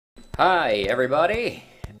Hi, everybody.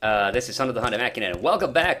 This is TheHande, and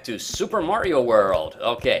welcome back to Super Mario World.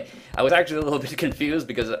 Okay, I was actually a little bit confused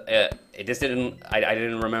because it just didn't. I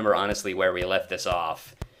didn't remember honestly where we left this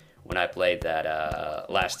off when I played that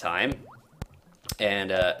last time.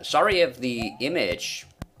 And sorry if the image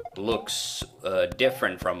looks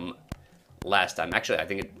different from last time. Actually, I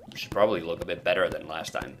think it should probably look a bit better than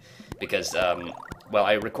last time because well,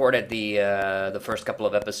 I recorded the first couple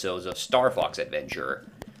of episodes of Star Fox Adventure.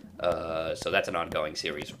 So that's an ongoing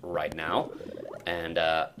series right now, and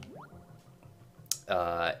there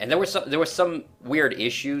was some weird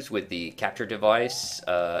issues with the capture device.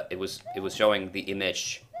 It was showing the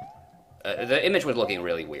image. The image was looking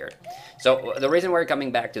really weird. So the reason we're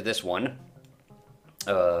coming back to this one,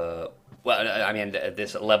 well, I mean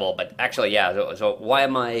this level, but actually, yeah. So why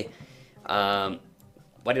am I?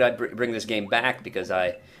 Why did I bring this game back? Because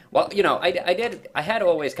well, you know, I had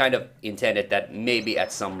always kind of intended that maybe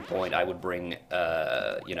at some point I would bring,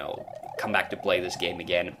 you know, come back to play this game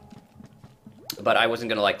again. But I wasn't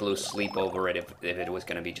gonna like lose sleep over it if it was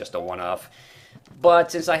gonna be just a one-off.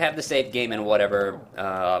 But since I have the save game and whatever,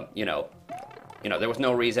 you know, there was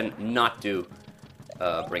no reason not to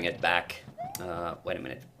bring it back. Wait a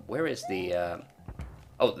minute, where is the?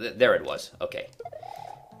 Oh, there it was. Okay.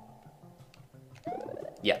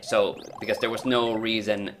 Yeah, so, because there was no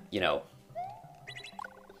reason, you know,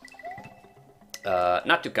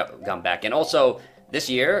 not to come back. And also, this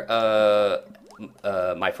year,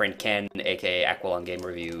 my friend Ken, aka Aqualung Game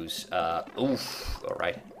Reviews,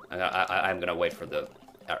 alright, I'm gonna wait for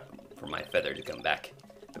for my feather to come back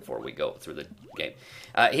before we go through the game.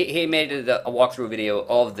 He made a walkthrough video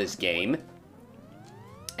of this game.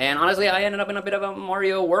 And honestly, I ended up in a bit of a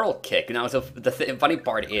Mario World kick. Now, so the funny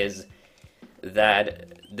part is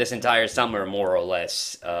that this entire summer, more or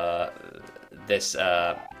less, this,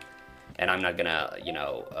 and I'm not gonna, you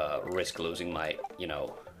know, risk losing my, you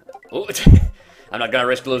know, I'm not gonna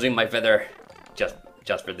risk losing my feather just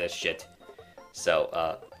for this shit.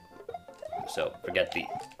 So, so forget the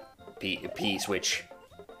P switch.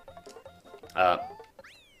 Yeah,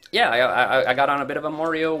 I got on a bit of a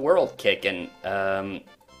Mario World kick, and,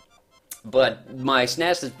 but my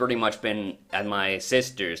SNES has pretty much been at my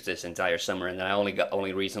sister's this entire summer, and then I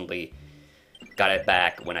only recently got it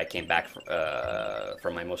back when I came back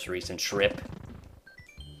from my most recent trip.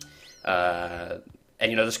 And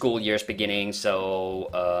you know, the school year's beginning,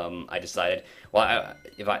 so I decided, well,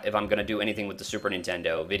 if I'm gonna do anything with the Super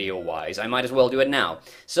Nintendo video-wise, I might as well do it now.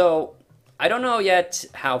 So I don't know yet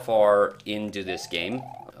how far into this game.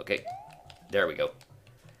 Okay, there we go.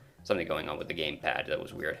 Something going on with the gamepad. That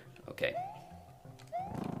was weird. Okay.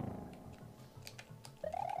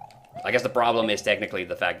 I guess the problem is technically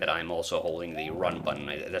the fact that I'm also holding the run button.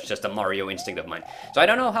 That's just a Mario instinct of mine. So I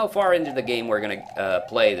don't know how far into the game we're gonna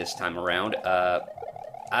play this time around.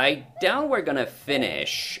 I doubt we're gonna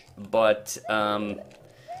finish, but yeah,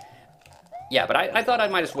 but I thought I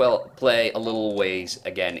might as well play a little ways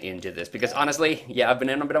again into this, because honestly, yeah, I've been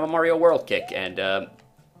in a bit of a Mario World kick, and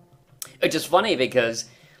it's just funny because,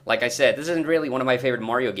 like I said, this isn't really one of my favorite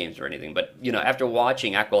Mario games or anything, but, you know, after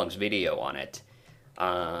watching Aqualung's video on it,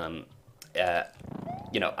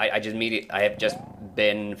 you know, I have just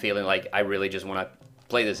been feeling like I really just want to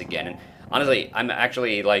play this again, and honestly, I'm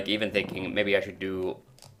actually, like, even thinking maybe I should do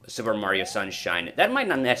Super Mario Sunshine. That might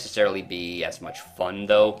not necessarily be as much fun,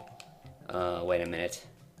 though. Wait a minute.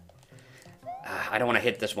 I don't want to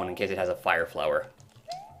hit this one in case it has a fire flower.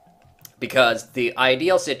 Because the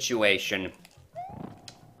ideal situation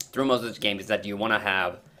through most of this game is that you want to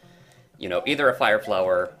have, you know, either a fire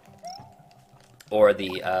flower or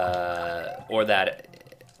the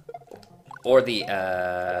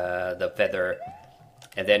feather,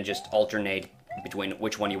 and then just alternate between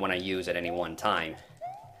which one you want to use at any one time.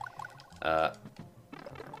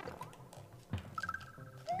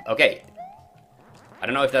 Okay. I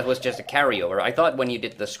don't know if that was just a carryover. I thought when you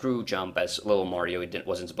did the screw jump as Little Mario, it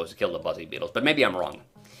wasn't supposed to kill the Buzzy Beetles, but maybe I'm wrong.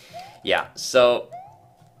 Yeah, so,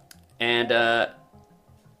 and,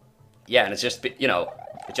 yeah, and it's just, you know,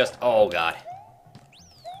 it just, oh god.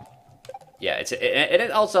 Yeah, it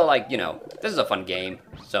also, like, you know, this is a fun game,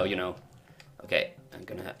 so, you know, okay, I'm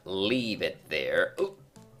gonna leave it there. Ooh.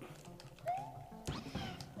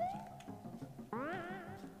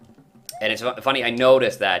 And it's funny, I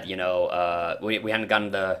noticed that, you know, we hadn't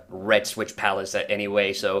gotten the red switch palace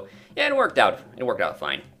anyway, so, yeah, it worked out. It worked out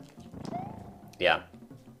fine. Yeah.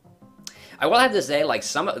 I will have to say, like,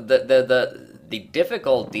 some of the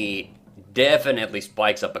difficulty definitely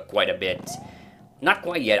spikes up quite a bit. Not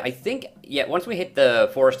quite yet. I think, yeah, once we hit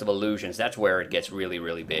the Forest of Illusions, that's where it gets really,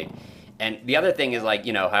 really big. And the other thing is, like,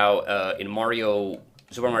 you know, how in Mario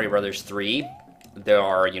Super Mario Brothers 3, there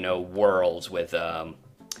are, you know, worlds with,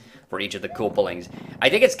 for each of the Koopalings. I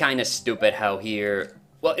think it's kind of stupid how here...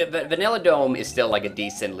 Well, Vanilla Dome is still, like, a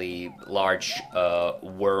decently large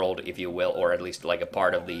world, if you will, or at least, like, a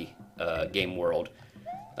part of the game world.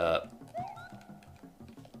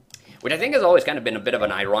 Which I think has always kind of been a bit of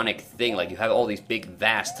an ironic thing. Like, you have all these big,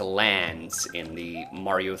 vast lands in the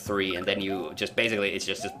Mario 3, and then you just basically, it's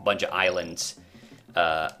just this bunch of islands,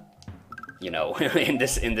 you know, in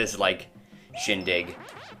this, like, shindig.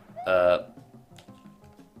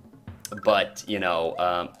 But, you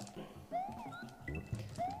know,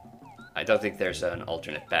 I don't think there's an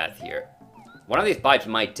alternate path here. One of these pipes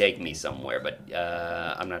might take me somewhere, but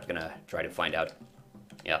I'm not gonna try to find out.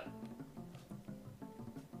 Yeah.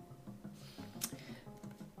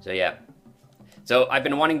 So yeah. So I've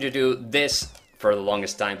been wanting to do this for the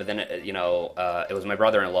longest time, but then, you know, it was my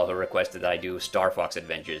brother-in-law who requested that I do Star Fox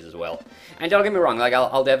Adventures as well. And don't get me wrong, like,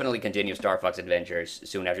 I'll definitely continue Star Fox Adventures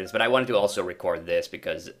soon after this, but I wanted to also record this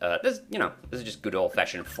because, this, you know, this is just good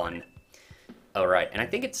old-fashioned fun. Alright, and I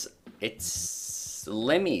think it's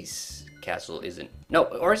Lemmy's castle, isn't... No,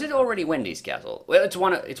 or is it already Wendy's castle? Well, it's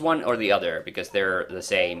one or the other, because they're the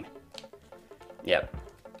same. Yeah.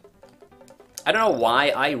 I don't know why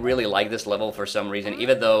I really like this level for some reason,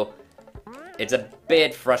 even though it's a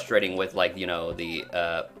bit frustrating with, like, you know, the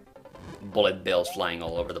bullet bills flying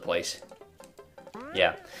all over the place.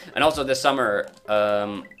 Yeah. And also this summer,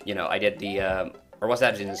 you know, I did the, or was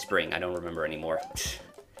that in the spring? I don't remember anymore.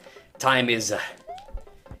 Time is a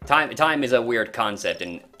weird concept,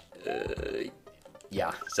 and,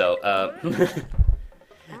 yeah, so,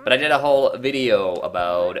 but I did a whole video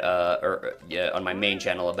about, yeah, on my main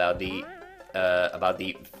channel about the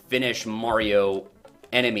Finnish Mario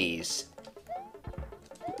enemies,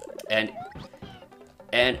 and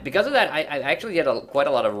because of that, I actually did quite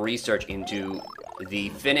a lot of research into the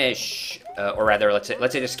Finnish, or rather, let's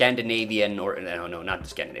say the Scandinavian, or no, not the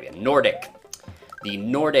Scandinavian, Nordic, the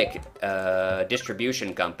Nordic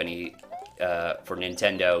distribution company for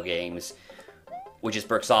Nintendo games, which is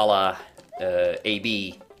Bergsala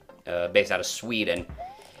AB, based out of Sweden.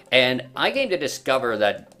 And I came to discover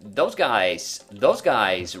that those guys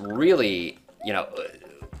really, you know,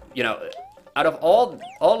 out of all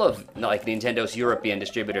of, like, Nintendo's European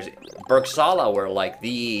distributors, Bergsala were, like,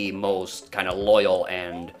 the most kind of loyal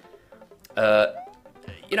and,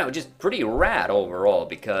 you know, just pretty rad overall,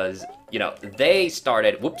 because, you know, they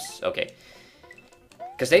started, whoops, okay,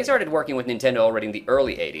 because they started working with Nintendo already in the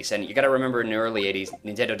early 80s, and you gotta remember in the early 80s,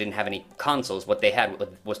 Nintendo didn't have any consoles. What they had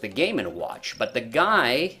was the Game & Watch. But the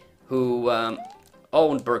guy who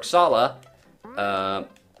owned Bergsala,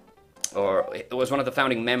 or it was one of the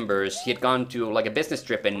founding members, he had gone to, like, a business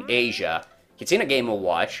trip in Asia. He'd seen a Game &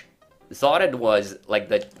 Watch, thought it was, like,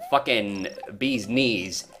 the fucking bee's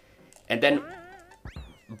knees, and then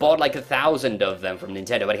bought, like, 1,000 of them from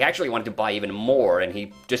Nintendo. But he actually wanted to buy even more, and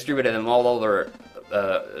he distributed them all over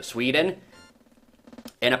Sweden.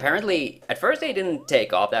 And apparently, at first they didn't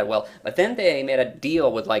take off that well, but then they made a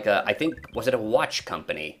deal with, like, I think, was it a watch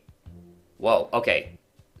company? Whoa, okay.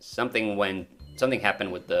 Something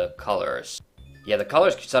happened with the colors. Yeah, the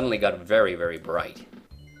colors suddenly got very, very bright.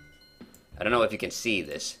 I don't know if you can see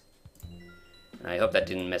this. And I hope that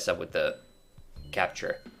didn't mess up with the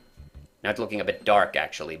capture. Now it's looking a bit dark,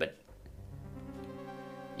 actually, but...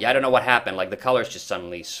 Yeah, I don't know what happened. Like, the colors just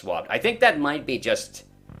suddenly swapped. I think that might be just...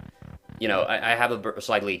 You know, I have a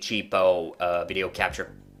slightly cheapo video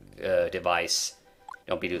capture device.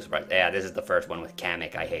 Don't be too surprised. Yeah, this is the first one with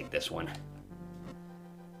Kamek. I hate this one.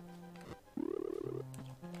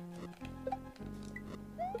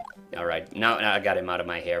 Alright, now I got him out of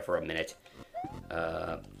my hair for a minute.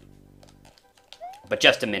 But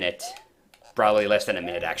just a minute. Probably less than a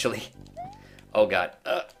minute, actually. Oh god.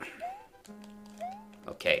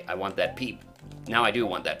 Okay, I want that P... Now I do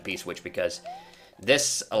want that P-switch, because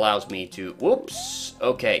this allows me to... Whoops!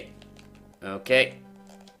 Okay. Okay.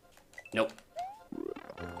 Nope.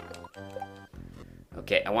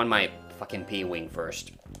 Okay, I want my fucking P-wing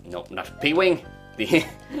first. Nope, not P-wing! The...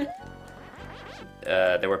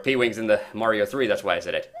 there were P-wings in the Mario 3, that's why I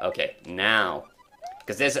said it. Okay, now.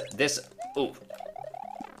 Because this... Ooh.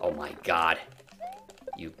 Oh my god.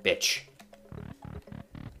 You bitch.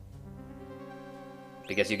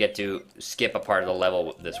 Because you get to skip a part of the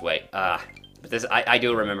level this way. But this, I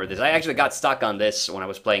do remember this. I actually got stuck on this when I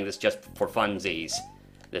was playing this just for funsies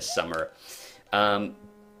this summer.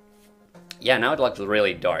 Yeah, now it looks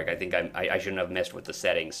really dark. I think I shouldn't have messed with the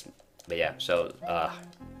settings. But yeah, so...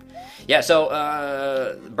 Yeah, so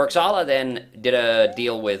Bergsala then did a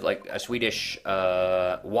deal with, like, a Swedish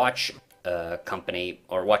watch company,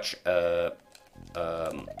 or watch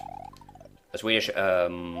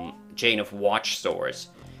chain of watch stores,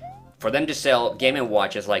 for them to sell Game &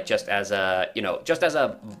 Watches like just as a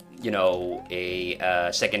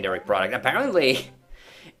secondary product. Apparently,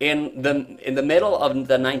 in the middle of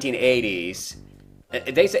the 1980s,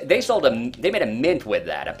 they made a mint with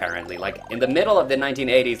that. Apparently, like in the middle of the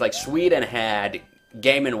 1980s, like Sweden had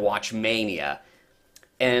Game & Watch mania,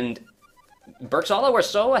 and Bergsala were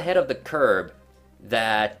so ahead of the curve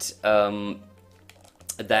that when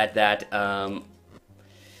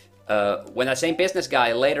that same business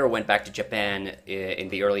guy later went back to Japan in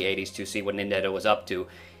the early 80s to see what Nintendo was up to,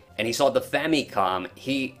 and he saw the Famicom,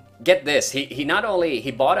 he not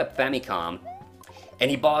only bought a Famicom, and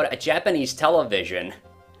he bought a Japanese television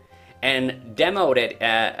and demoed it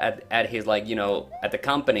at his, like, at the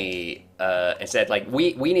company, and said, like,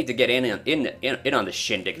 we need to get in on this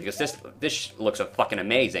shindig because this looks fucking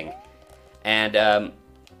amazing. And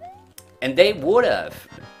they would have,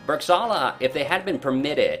 Bergsala, if they had been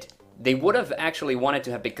permitted, they would have actually wanted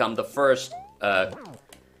to have become the first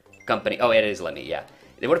company. Oh, it is Lemmy, yeah.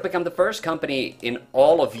 They would have become the first company in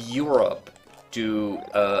all of Europe to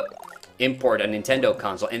import a Nintendo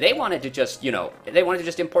console, and they wanted to just,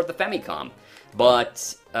 import the Famicom.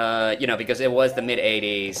 But, because it was the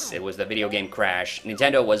mid-'80s, it was the video game crash,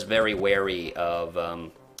 Nintendo was very wary of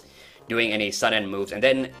doing any sudden moves. And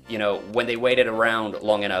then, when they waited around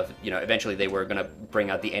long enough, eventually they were going to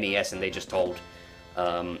bring out the NES, and they just told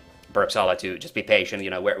Bergsala to just be patient.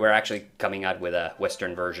 We're actually coming out with a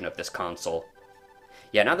Western version of this console.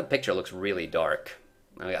 Yeah, now the picture looks really dark.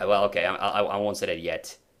 Well, okay, I won't set it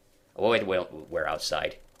yet. Oh, wait, we're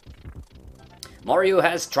outside. Mario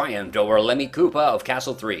has triumphed over Lemmy Koopa of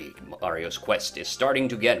Castle 3. Mario's quest is starting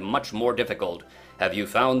to get much more difficult. Have you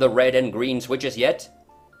found the red and green switches yet?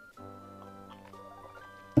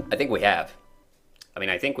 I think we have.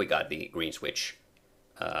 I think we got the green switch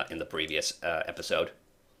in the previous episode.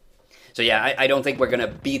 So yeah, I don't think we're gonna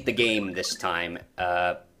beat the game this time.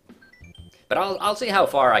 But I'll see how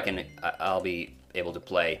far I'll be able to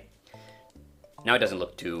play. Now it doesn't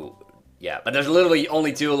look too... Yeah, but there's literally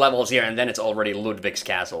only 2 levels here, and then it's already Ludwig's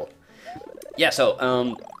castle. Yeah, so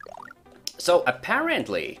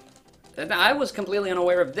apparently... I was completely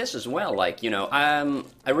unaware of this as well. Like, I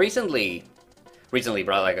recently, probably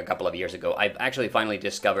like a couple of years ago, I actually finally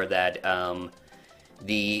discovered that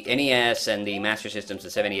the NES and the Master Systems, the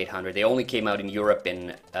 7800, they only came out in Europe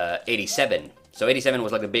in 87. So 87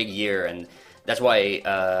 was like the big year, and that's why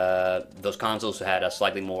those consoles had a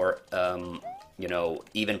slightly more,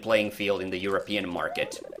 even playing field in the European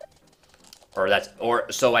market.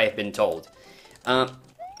 Or so I have been told. My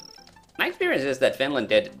experience is that Finland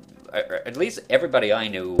did, or at least everybody I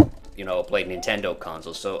knew, played Nintendo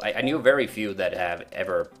consoles. So I knew very few that have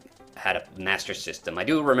ever had a Master System. I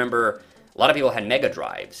do remember a lot of people had Mega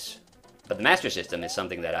Drives. But the Master System is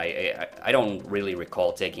something that I don't really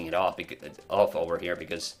recall taking it off over here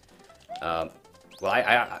because,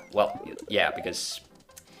 because,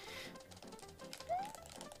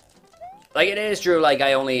 like, it is true. Like,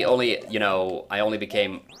 I only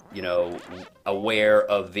became aware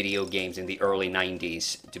of video games in the early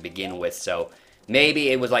 '90s to begin with. So maybe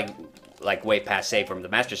it was like way passé from the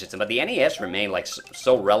Master System. But the NES remained like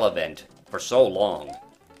so relevant for so long.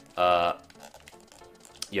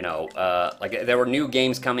 Like, there were new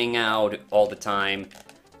games coming out all the time,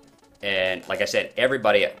 and like I said,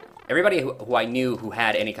 everybody who I knew who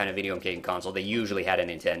had any kind of video game console, they usually had a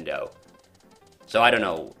Nintendo. So I don't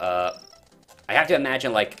know. I have to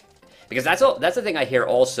imagine, like, because that's the thing I hear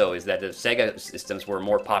also, is that the Sega systems were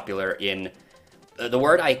more popular in the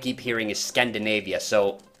word I keep hearing is Scandinavia.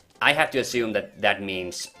 So I have to assume that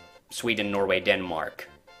means Sweden, Norway, Denmark.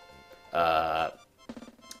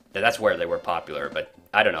 That's where they were popular, but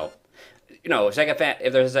I don't know. Sega fan.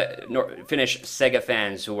 If there's Finnish Sega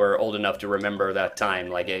fans who are old enough to remember that time,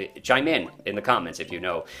 like, chime in the comments if you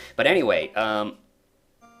know. But anyway,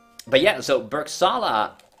 but yeah. So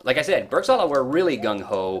Bergsala, like I said, Bergsala were really gung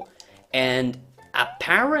ho, and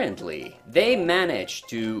apparently they managed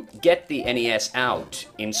to get the NES out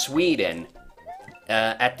in Sweden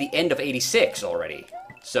at the end of '86 already.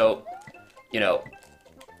 So, a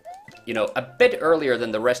bit earlier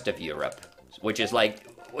than the rest of Europe, which just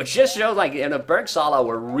shows, like, Bergsala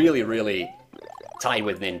were really, really tied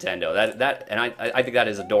with Nintendo. And I think that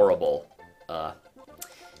is adorable.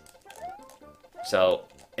 So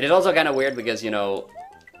it is also kind of weird because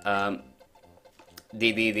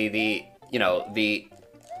the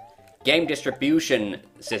game distribution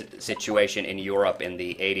situation in Europe in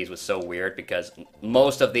the '80s was so weird because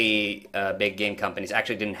most of the big game companies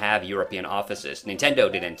actually didn't have European offices. Nintendo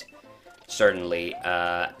didn't. certainly.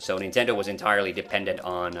 So Nintendo was entirely dependent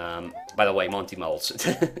on, by the way, Monty Moles.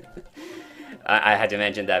 I had to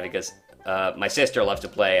mention that because my sister loves to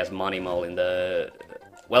play as Monty Mole in the,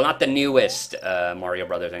 well, not the newest Mario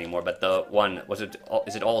Brothers anymore, but the one, is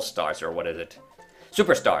it All Stars or what is it?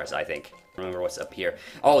 Superstars, I think. Remember what's up here.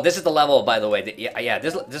 Oh, this is the level, by the way.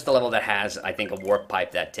 This is the level that has, I think, a warp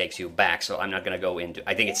pipe that takes you back, so I'm not gonna go into,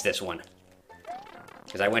 I think it's this one.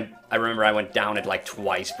 Because I remember I went down it like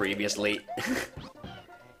twice previously.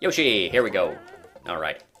 Yoshi, here we go.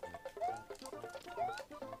 Alright.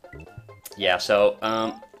 Yeah, so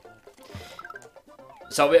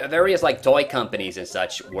various like toy companies and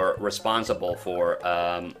such were responsible for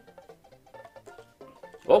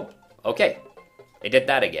whoa, okay. It did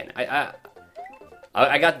that again.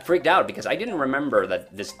 I got freaked out because I didn't remember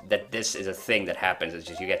that this is a thing that happens. It's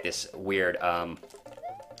just you get this weird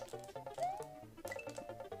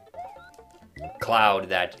cloud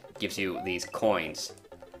that gives you these coins.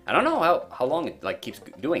 I don't know how long it like keeps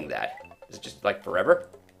doing that. Is it just like forever?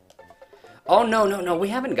 Oh no, we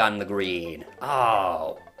haven't gotten the green.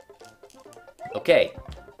 Oh. Okay.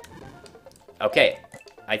 Okay.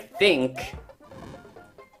 I think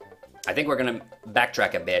we're gonna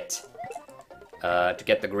backtrack a bit to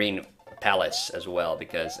get the green palace as well,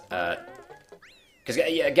 because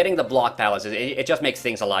getting the block palace, it just makes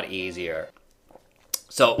things a lot easier.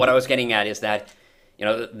 So what I was getting at is that, you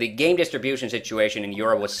know, the game distribution situation in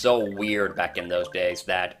Europe was so weird back in those days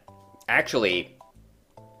that actually,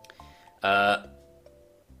 or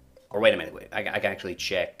wait a minute, I can actually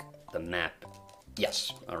check the map.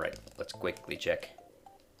 Yes, all right, let's quickly check.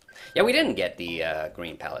 Yeah, we didn't get the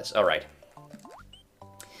green palace. All right.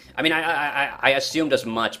 I mean, I assumed as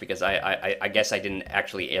much because I guess I didn't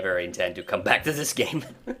actually ever intend to come back to this game.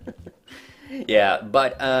 Yeah,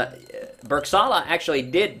 but Bergsala actually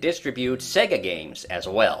did distribute Sega games as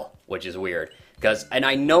well, which is weird. And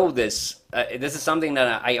I know this. This is something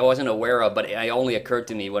that I wasn't aware of, but it only occurred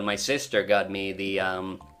to me when my sister got me the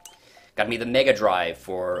Mega Drive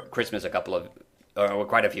for Christmas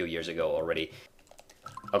quite a few years ago already.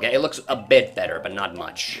 Okay, it looks a bit better, but not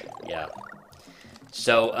much. Yeah.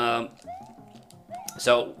 So,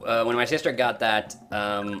 when my sister got that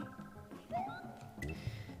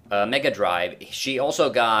Mega Drive, she also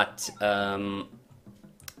got,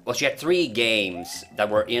 well, she had 3 games that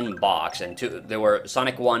were in box, and there were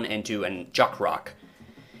Sonic 1 and 2 and Jock Rock.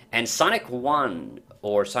 And Sonic 1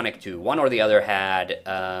 or Sonic 2, one or the other had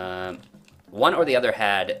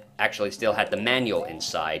actually still had the manual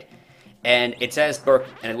inside. And it says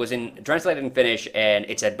and it was translated in Finnish, and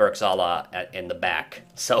it said Bergsala in the back.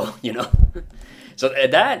 So, you know, so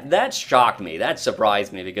that shocked me. That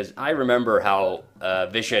surprised me because I remember how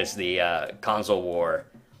vicious the console war.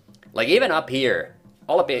 Like even up here,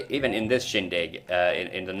 even in this shindig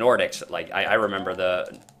in the Nordics, like I remember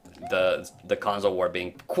the console war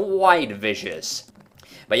being quite vicious.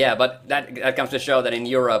 But yeah, that comes to show that in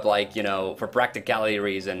Europe, like, you know, for practicality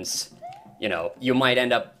reasons, you know, you might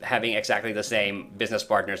end up having exactly the same business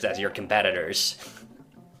partners as your competitors.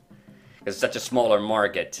 Because it's such a smaller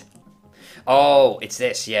market. Oh, it's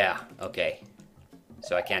this, yeah. Okay.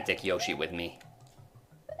 So I can't take Yoshi with me.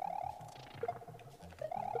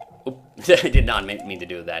 Oop. I did not mean to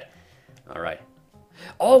do that. Alright.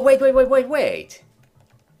 Oh, wait.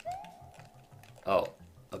 Oh,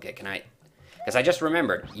 okay, can I... Because I just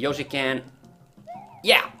remembered, Yoshi can...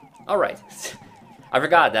 Yeah, alright. I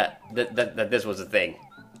forgot that this was a thing.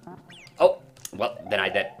 Oh, well, then I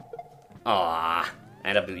did. Aww, I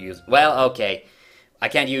ended up using. Well, okay, I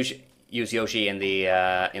can't use Yoshi in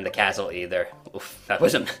the castle either. Oof, that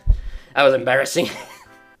was embarrassing.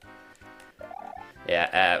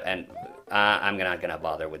 Yeah, and I'm not gonna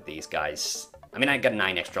bother with these guys. I mean, I got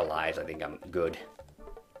 9 extra lives. I think I'm good.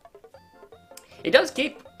 He does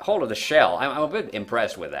keep hold of the shell. I'm a bit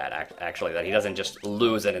impressed with that, actually, that he doesn't just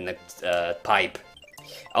lose it in the pipe.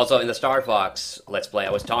 Also, in the Star Fox Let's Play, I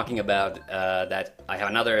was talking about that I have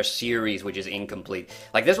another series which is incomplete.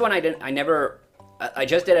 Like this one, I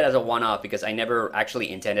just did it as a one-off because I never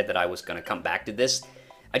actually intended that I was gonna come back to this.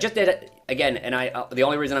 I just did it again, and the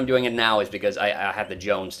only reason I'm doing it now is because I have the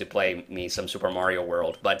Jones to play me some Super Mario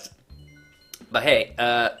World. But hey,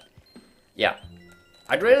 yeah.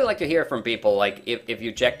 I'd really like to hear from people, like, if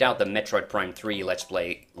you checked out the Metroid Prime 3 Let's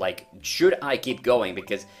Play, like, should I keep going?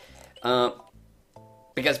 Because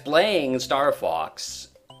playing Star Fox,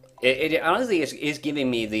 it honestly is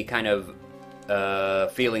giving me the kind of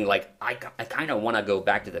feeling like I kind of want to go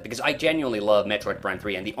back to that. Because I genuinely love Metroid Prime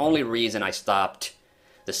 3, and the only reason I stopped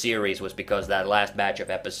the series was because that last batch of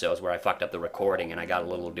episodes where I fucked up the recording, and I got a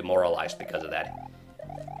little demoralized because of that.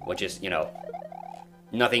 Which is, you know...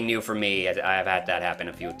 Nothing new for me. I've had that happen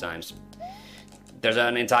a few times. There's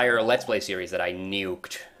an entire Let's Play series that I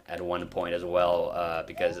nuked at one point as well,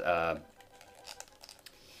 because I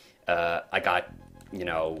got,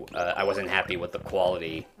 I wasn't happy with the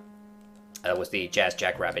quality. That was the Jazz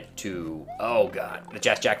Jackrabbit 2. Oh god, the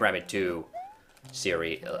Jazz Jackrabbit 2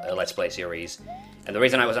 series, Let's Play series. And the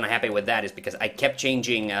reason I was unhappy with that is because I kept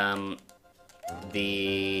changing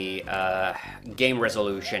the game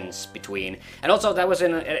resolutions between, and also that was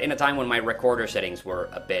in a time when my recorder settings were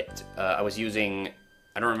a bit. I was using,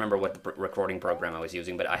 I don't remember what the recording program I was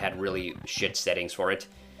using, but I had really shit settings for it.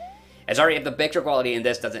 And sorry if the picture quality in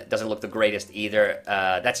this doesn't look the greatest either.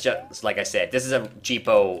 That's just, like I said, this is a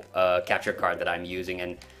cheapo capture card that I'm using,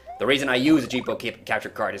 and the reason I use a cheapo capture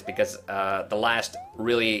card is because the last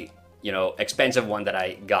really, expensive one that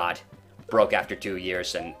I got broke after 2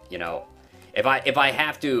 years, and, if I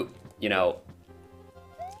have to,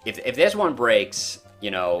 if this one breaks,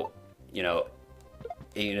 I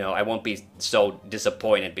won't be so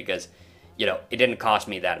disappointed because, it didn't cost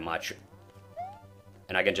me that much.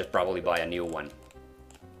 And I can just probably buy a new one.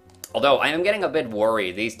 Although, I am getting a bit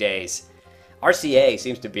worried these days. RCA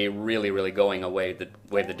seems to be really, really going away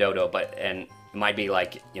with the Dodo, and it might be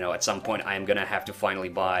like, at some point I am gonna have to finally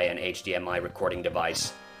buy an HDMI recording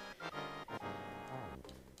device.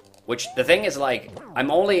 Which, the thing is, like,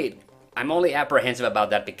 I'm only apprehensive about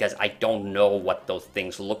that because I don't know what those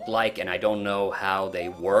things look like, and I don't know how they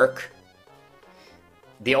work.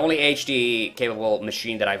 The only HD-capable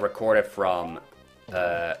machine that I've recorded from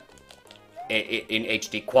in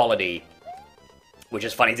HD quality, which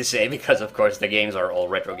is funny to say because, of course, the games are all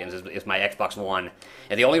retro games, is my Xbox One.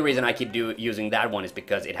 And the only reason I keep using that one is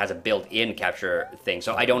because it has a built-in capture thing,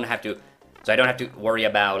 so I don't have to worry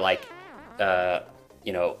about, like,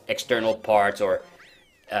 external parts or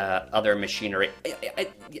other machinery.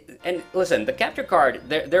 And listen, the capture card,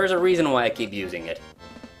 there's a reason why I keep using it.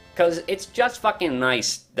 Because it's just fucking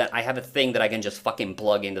nice that I have a thing that I can just fucking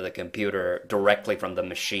plug into the computer directly from the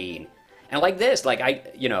machine. And like this, like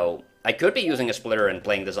I could be using a splitter and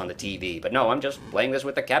playing this on the TV, but no, I'm just playing this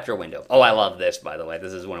with the capture window. Oh, I love this, by the way.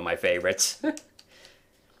 This is one of my favorites.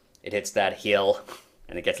 It hits that hill,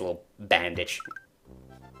 and it gets a little bandage.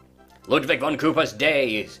 Ludwig von Koopa's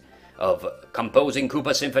days of composing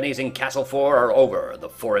Koopa symphonies in Castle 4 are over. The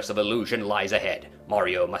Forest of Illusion lies ahead.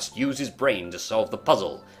 Mario must use his brain to solve the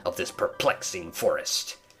puzzle of this perplexing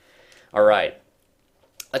forest. Alright.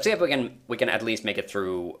 Let's see if we can at least make it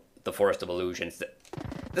through the Forest of Illusions.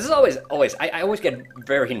 This is always I always get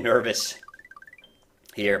very nervous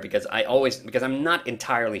here because I'm not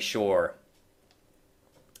entirely sure.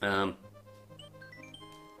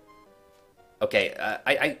 Okay,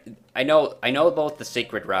 I know both the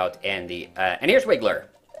secret route and the and here's Wiggler.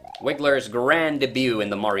 Wiggler's grand debut in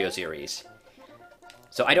the Mario series.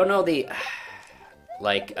 So I don't know the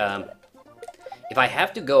like if I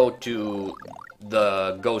have to go to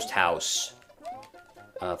the ghost house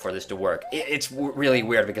for this to work. It's really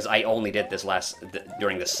weird because I only did this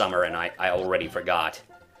during the summer and I already forgot.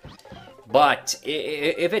 But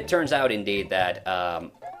if it turns out indeed that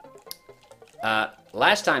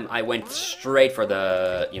last time I went straight for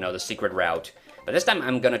the the secret route, but this time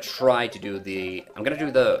I'm gonna try to do the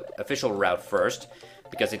official route first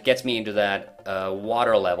because it gets me into that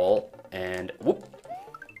water level and whoop,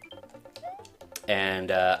 and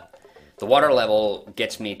the water level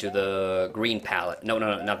gets me to the green palace. No,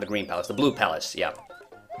 not the green palace, the blue palace. Yeah.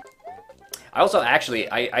 I also actually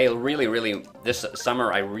I really this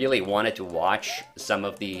summer I really wanted to watch some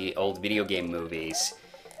of the old video game movies.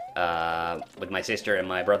 With my sister and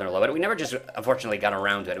my brother-in-law, but we never just, unfortunately, got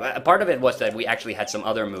around to it. A part of it was that we actually had some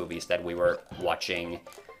other movies that we were watching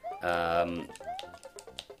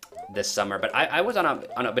this summer, but I was on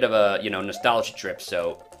a bit of a, nostalgia trip,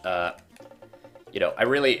 so, I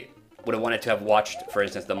really would have wanted to have watched, for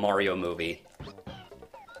instance, the Mario movie,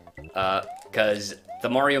 because the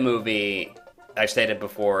Mario movie, I've stated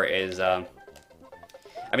before, is, the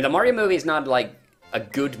Mario movie is not, like, a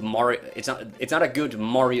good Mario. It's not a good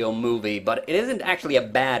Mario movie, but it isn't actually a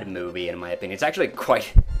bad movie in my opinion. It's actually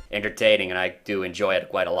quite entertaining, and I do enjoy it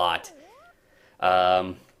quite a lot.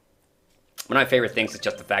 One of my favorite things is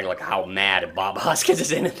just the fact like how mad Bob Hoskins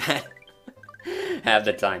is in it that half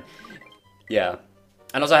the time. Yeah,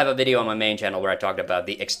 and also I have a video on my main channel where I talked about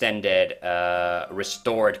the extended,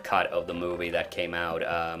 restored cut of the movie that came out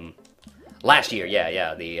last year.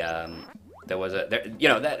 Yeah. There was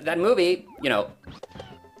that movie,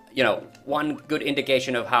 one good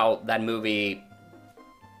indication of how that movie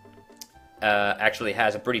actually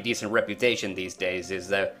has a pretty decent reputation these days is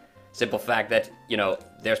the simple fact that,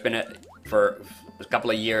 there's been a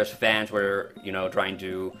couple of years, fans were, you know, trying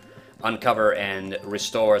to uncover and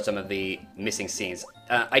restore some of the missing scenes.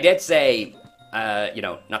 I did say, you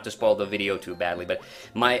know, not to spoil the video too badly, but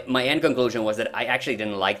my end conclusion was that I actually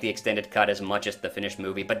didn't like the extended cut as much as the finished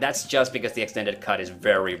movie, but that's just because the extended cut is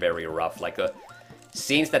very, very rough. Like,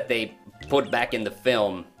 scenes that they put back in the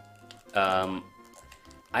film, I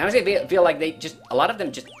honestly feel like they just, a lot of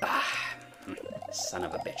them just, son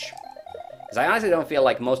of a bitch. Because I honestly don't feel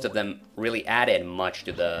like most of them really added much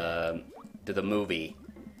to the movie.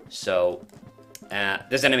 So,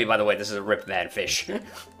 this enemy, by the way, this is a Rip Van Fish.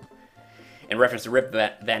 In reference to Rip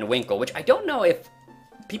Van Winkle, which I don't know if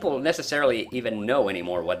people necessarily even know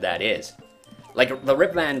anymore what that is. Like, the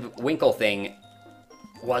Rip Van Winkle thing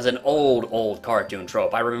was an old cartoon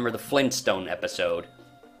trope. I remember the Flintstone episode.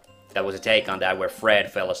 That was a take on that, where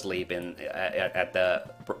Fred fell asleep at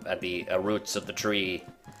the roots of the tree,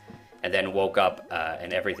 and then woke up,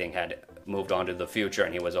 and everything had moved on to the future,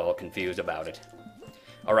 and he was all confused about it.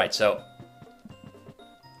 Alright, so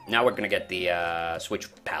now we're gonna get the Switch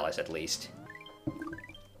Palace, at least.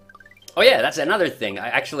 Oh yeah, that's another thing. I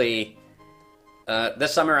actually,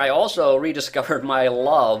 this summer I also rediscovered my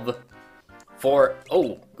love for...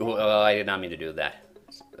 Oh, I did not mean to do that.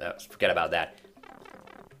 Forget about that.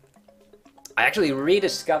 I actually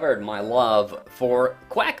rediscovered my love for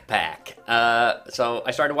Quack Pack. So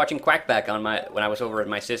I started watching Quack Pack on when I was over at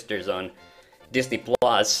my sister's on Disney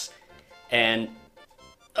Plus, and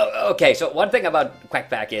okay, so one thing about Quack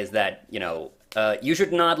Pack is that, you know, you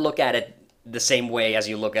should not look at it the same way as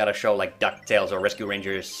you look at a show like DuckTales or Rescue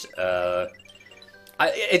Rangers.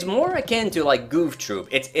 It's more akin to like Goof Troop.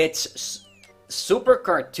 It's super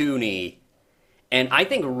cartoony, and I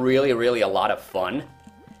think really a lot of fun.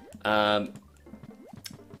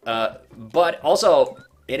 But also,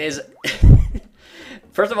 it is...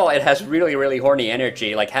 First of all, it has really horny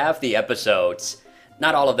energy. Like, half the episodes,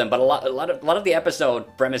 not all of them, but a lot of the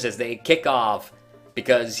episode premises, they kick off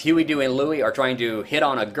because Huey, Dewey, and Louie are trying to hit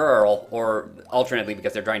on a girl, or alternately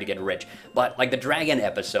because they're trying to get rich. But, like, the dragon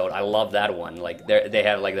episode, I love that one. Like, they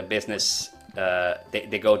have, like, the business...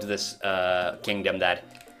 they go to this kingdom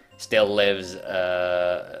that still lives,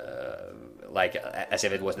 like, as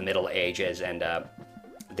if it was the Middle Ages, and...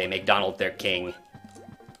 they make Donald their king,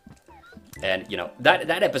 and you know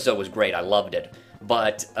that episode was great. I loved it,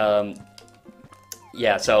 but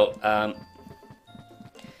yeah. So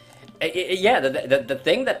yeah, the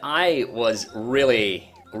thing that I was really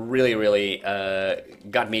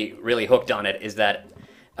got me really hooked on it is that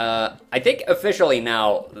I think officially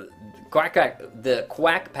now, the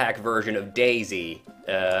Quack Pack version of Daisy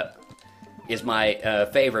is my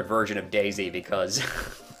favorite version of Daisy because.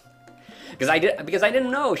 Because I didn't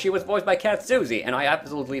know she was voiced by Cat Susie, and I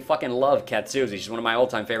absolutely fucking love Cat Susie. She's one of my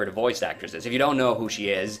all-time favorite voice actresses. If you don't know who she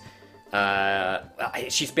is,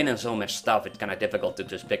 she's been in so much stuff, it's kind of difficult to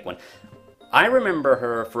just pick one. I remember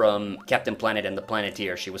her from Captain Planet and the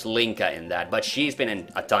Planeteer. She was Linka in that, but she's been in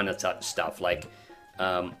a ton of stuff, like...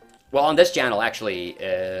 well, on this channel, actually,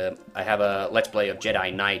 I have a Let's Play of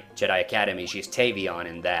Jedi Knight, Jedi Academy. She's Tavion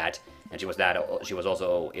in that, and she was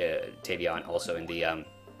also Tavion also in the...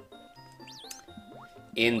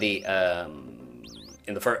 in the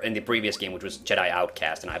previous game, which was Jedi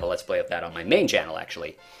Outcast, and I have a Let's Play of that on my main channel,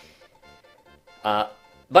 actually.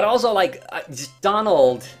 But also, like,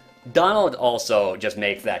 Donald also just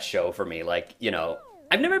makes that show for me. Like, you know,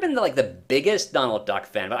 I've never been, like, the biggest Donald Duck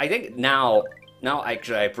fan, but I think now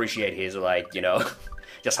actually I appreciate his, like, you know,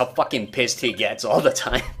 just how fucking pissed he gets all the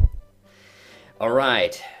time.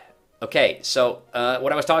 Alright. Okay, so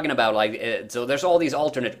what I was talking about, like, so there's all these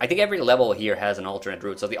alternate... I think every level here has an alternate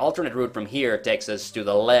route. So the alternate route from here takes us to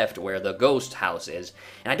the left where the ghost house is.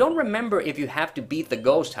 And I don't remember if you have to beat the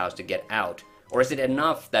ghost house to get out. Or is it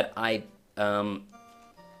enough that I...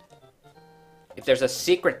 if there's a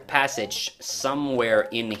secret passage somewhere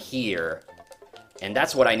in here, and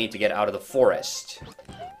that's what I need to get out of the forest.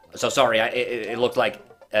 So sorry, it looked like...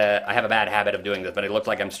 I have a bad habit of doing this, but it looked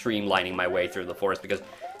like I'm streamlining my way through the forest because...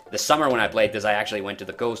 The summer when I played this, I actually went to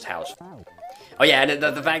the ghost house. Oh yeah, and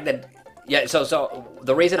the fact that... Yeah, so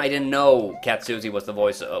the reason I didn't know Cat Susie was the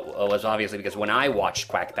voice was obviously because when I watched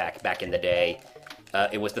Quack Pack back in the day,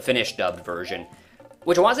 it was the Finnish dubbed version.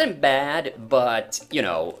 Which wasn't bad, but, you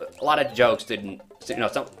know, a lot of jokes didn't... You know,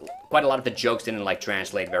 quite a lot of the jokes didn't, like,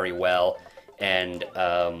 translate very well. And,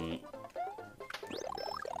 I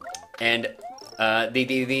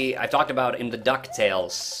talked about in the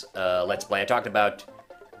DuckTales Let's Play, I talked about...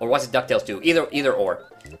 Or was it DuckTales 2? Either or.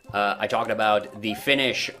 I talked about the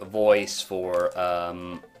Finnish voice for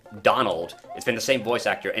Donald. It's been the same voice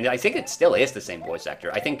actor, and I think it still is the same voice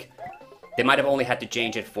actor. I think they might have only had to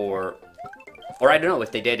change it for Or I don't know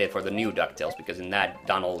if they did it for the new DuckTales, because in that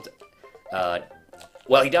Donald,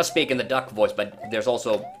 well, he does speak in the duck voice, but there's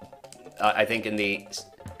also, I think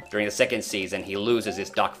during the second season, he loses his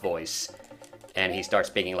duck voice, and he starts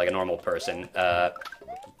speaking like a normal person.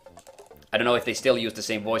 I don't know if they still use the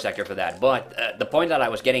same voice actor for that, but the point that I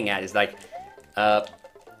was getting at is like,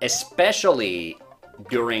 especially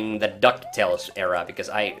during the DuckTales era, because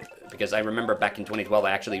I remember back in 2012 I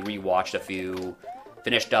actually rewatched a few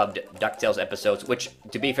Finnish dubbed DuckTales episodes, which,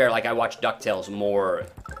 to be fair, like, I watched DuckTales more.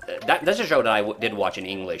 That's a show that I did watch in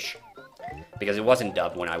English, because it wasn't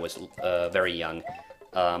dubbed when I was very young.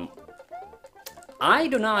 I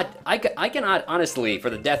cannot honestly, for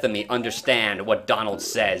the death of me, understand what Donald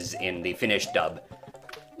says in the Finnish dub.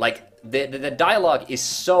 Like, the dialogue is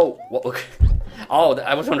so... Oh,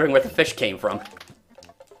 I was wondering where the fish came from.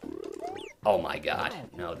 Oh my god.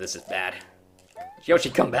 No, this is bad. Yoshi,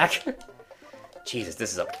 come back. Jesus,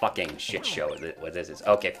 this is a fucking shit show, what this is.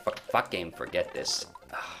 Okay, fuck game, forget this.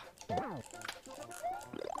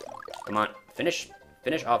 Come on, finish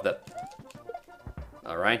off the...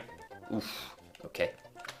 Alright. Oof. Okay.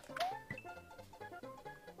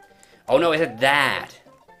 Oh no, is it that?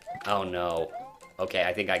 Oh no. Okay,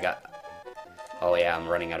 I think I got... Oh yeah, I'm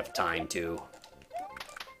running out of time too.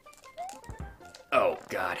 Oh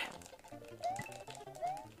god.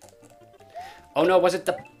 Oh no, was it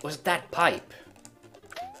that pipe?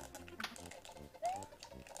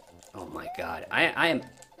 Oh my god. I am...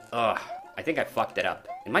 Ugh. I think I fucked it up.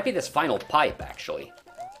 It might be this final pipe, actually.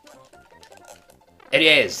 It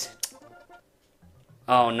is!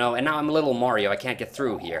 Oh no, and now I'm Little Mario. I can't get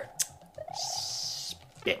through here.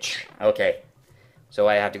 Bitch. Okay. So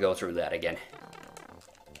I have to go through that again.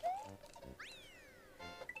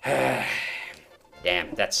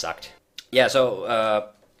 Damn, that sucked. Yeah,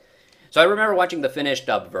 so I remember watching the Finnish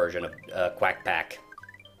dub version of Quack Pack.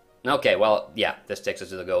 Okay, well, yeah, this takes us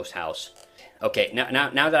to the ghost house. Okay, now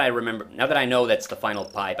that I remember, now that I know that's the final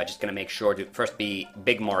pipe, I'm just gonna make sure to first be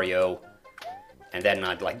Big Mario, and then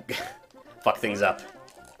not, like, fuck things up.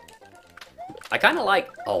 I kind of like...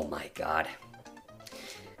 Oh my god.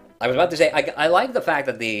 I was about to say, I like the fact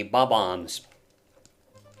that the Bob-ombs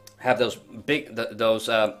have those big... those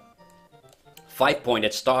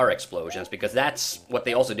 5-pointed star explosions, because that's what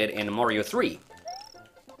they also did in Mario 3.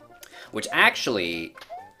 Which actually...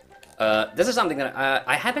 this is something that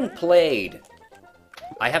I haven't played...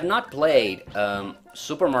 I have not played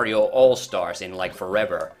Super Mario All-Stars in, like,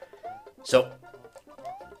 forever. So...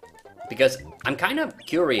 Because I'm kind of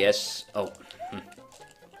curious... Oh...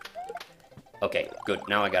 Okay, good.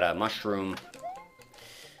 Now I got a mushroom.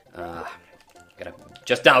 Gotta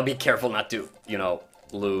just now be careful not to, you know,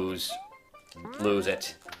 lose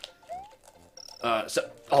it.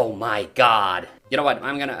 So, oh my god. You know what?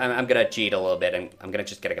 I'm gonna cheat a little bit, and I'm gonna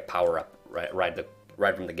just get a power up right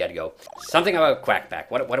from the get-go. Something about Quack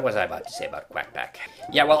Pack. What was I about to say about Quack Pack?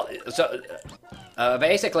 Yeah, well, so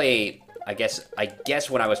basically, I guess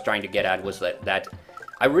what I was trying to get at was that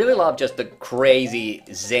I really love just the crazy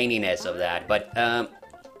zaniness of that, but,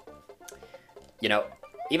 you know,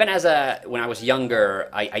 even when I was younger,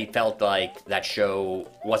 I felt like that show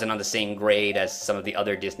wasn't on the same grade as some of the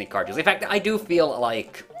other Disney cartoons. In fact, I do feel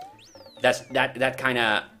like that kind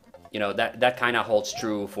of, you know, that kind of holds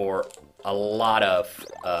true for a lot of,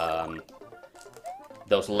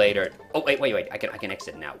 those later... Oh, wait, I can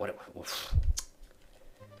exit now. What? Oof.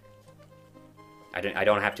 I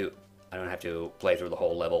don't have to play through the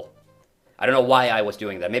whole level. I don't know why I was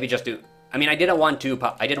doing that. Maybe just to... I mean, I did want two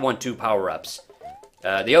power-ups.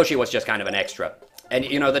 The Yoshi was just kind of an extra. And,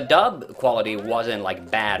 you know, the dub quality wasn't,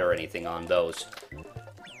 like, bad or anything on those.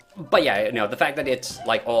 But yeah, you know, the fact that it's,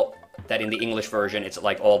 like, all... That in the English version, it's,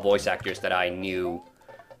 like, all voice actors that I knew...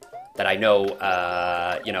 That I know,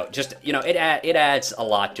 you know, just, you know, it adds a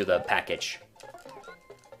lot to the package.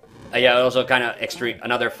 Yeah, also kind of extreme...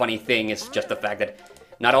 Another funny thing is just the fact that...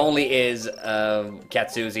 Not only is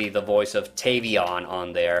Katsuzi the voice of Tavion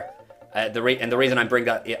on there, and the reason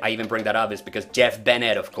I even bring that up is because Jeff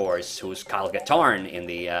Bennett, of course, who's Kyle Katarn in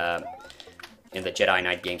the Jedi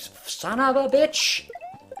Knight games. Son of a bitch!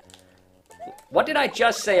 What did I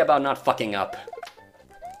just say about not fucking up?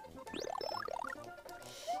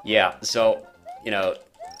 Yeah, so you know,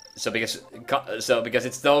 so because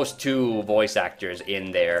it's those two voice actors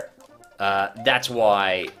in there, that's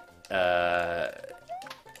why.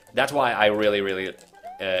 That's why I really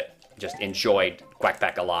just enjoyed Quack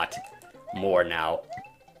Pack a lot more now.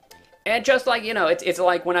 And just like, you know, it's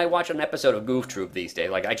like when I watch an episode of Goof Troop these days,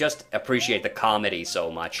 like, I just appreciate the comedy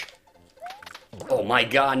so much. Oh my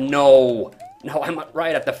god, no! No, I'm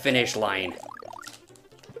right at the finish line.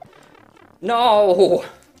 No!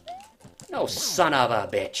 No, son of a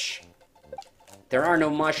bitch. There are no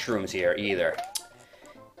mushrooms here, either.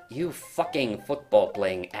 You fucking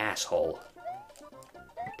football-playing asshole.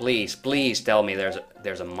 Please, please tell me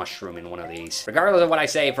there's a mushroom in one of these. Regardless of what I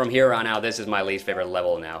say from here on out, this is my least favorite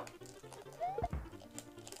level now.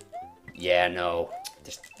 Yeah, no.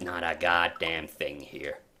 There's not a goddamn thing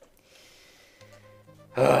here.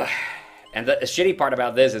 And the shitty part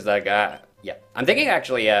about this is like, yeah. I'm thinking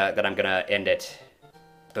actually that I'm gonna end it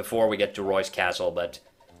before we get to Roy's castle, but...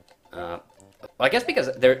 well, I guess because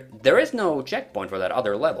there is no checkpoint for that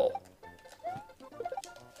other level.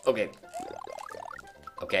 Okay.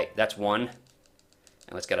 Okay, that's one.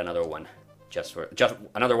 And let's get another one. Just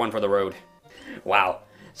another one for the road. Wow.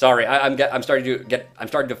 Sorry, I'm starting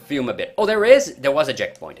to fume a bit. Oh, there was a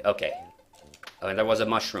checkpoint. Okay. Oh, and there was a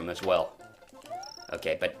mushroom as well.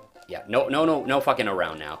 Okay, but yeah, no fucking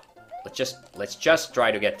around now. Let's just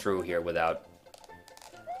try to get through here without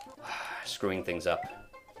screwing things up.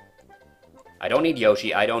 I don't need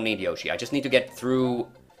Yoshi. I don't need Yoshi. I just need to get through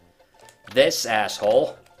this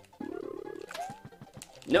asshole.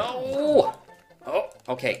 No! Oh,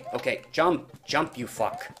 okay, okay. Jump, you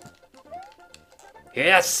fuck.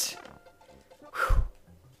 Yes! Whew.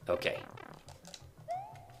 Okay.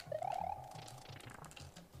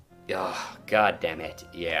 Oh, god damn it.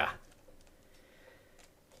 Yeah.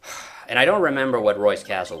 And I don't remember what Roy's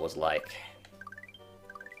castle was like.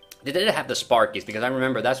 Did it have the Sparkies? Because I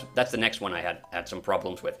remember that's the next one I had some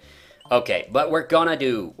problems with. Okay, but we're gonna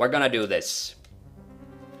do this.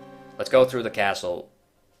 Let's go through the castle.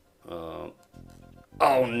 Oh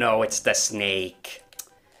no, it's the snake.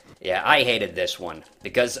 Yeah, I hated this one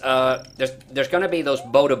because there's gonna be those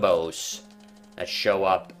Botobos that show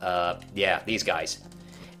up. Yeah, these guys,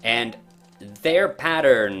 and their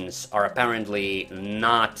patterns are apparently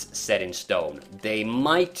not set in stone. They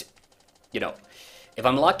might, you know, if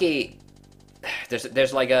I'm lucky,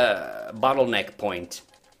 there's like a bottleneck point,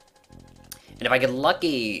 and if I get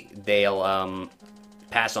lucky, they'll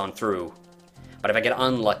pass on through. But if I get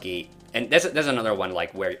unlucky, and there's another one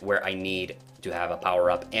like where I need to have a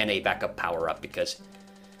power-up and a backup power-up because...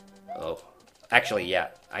 Oh, actually, yeah,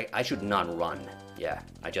 I should not run. Yeah,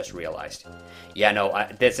 I just realized. Yeah, no,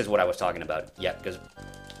 this is what I was talking about. Yeah, because...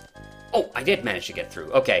 Oh, I did manage to get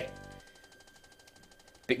through. Okay.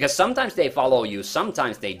 Because sometimes they follow you,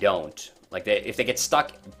 sometimes they don't. Like, if they get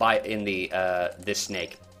stuck in the this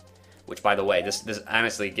snake, which, by the way, this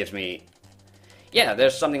honestly gives me... Yeah,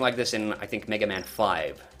 there's something like this in, I think, Mega Man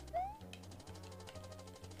 5.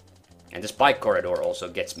 And this bike corridor also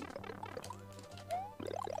gets me.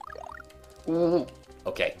 Ooh.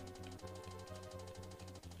 Okay.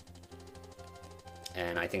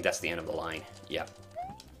 And I think that's the end of the line. Yeah.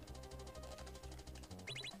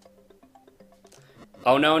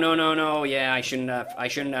 Oh, no. Yeah, I shouldn't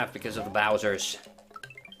have because of the Bowsers.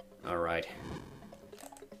 Alright.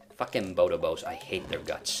 Fucking Botobos. I hate their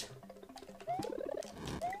guts.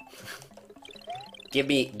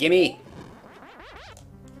 Gimme!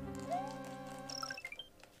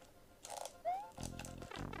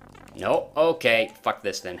 No, okay. Fuck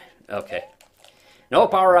this then. Okay. No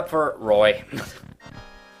power up for Roy.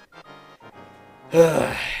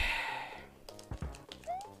 Yeah,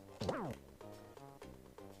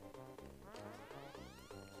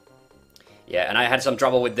 and I had some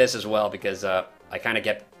trouble with this as well because I kind of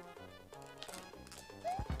kept...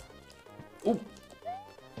 Ooh!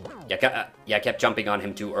 Yeah, I kept jumping on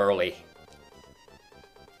him too early.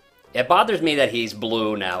 It bothers me that he's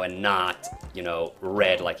blue now and not, you know,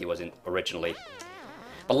 red like he was originally.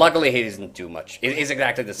 But luckily he isn't too much. He's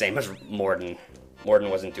exactly the same as Morden. Morden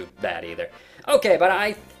wasn't too bad either. Okay, but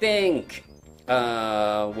I think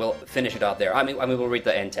we'll finish it off there. I mean, we'll read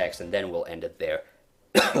the end text and then we'll end it there.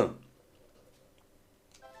 Come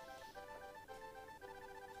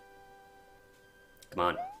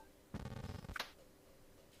on.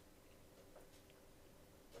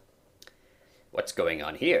 What's going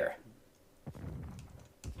on here?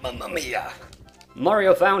 Mamma mia!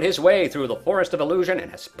 Mario found his way through the Forest of Illusion and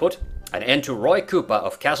has put an end to Roy Koopa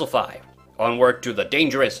of Castle 5. Onward to the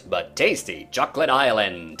dangerous but tasty Chocolate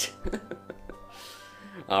Island.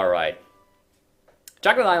 Alright.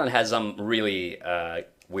 Chocolate Island has some really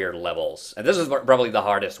weird levels. And this is probably the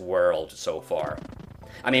hardest world so far.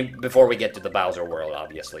 I mean, before we get to the Bowser world,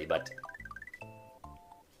 obviously, but...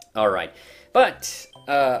 Alright. But,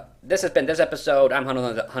 this has been this episode. I'm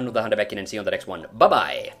Hanu the Hande, and see you on the next one.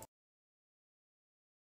 Bye-bye!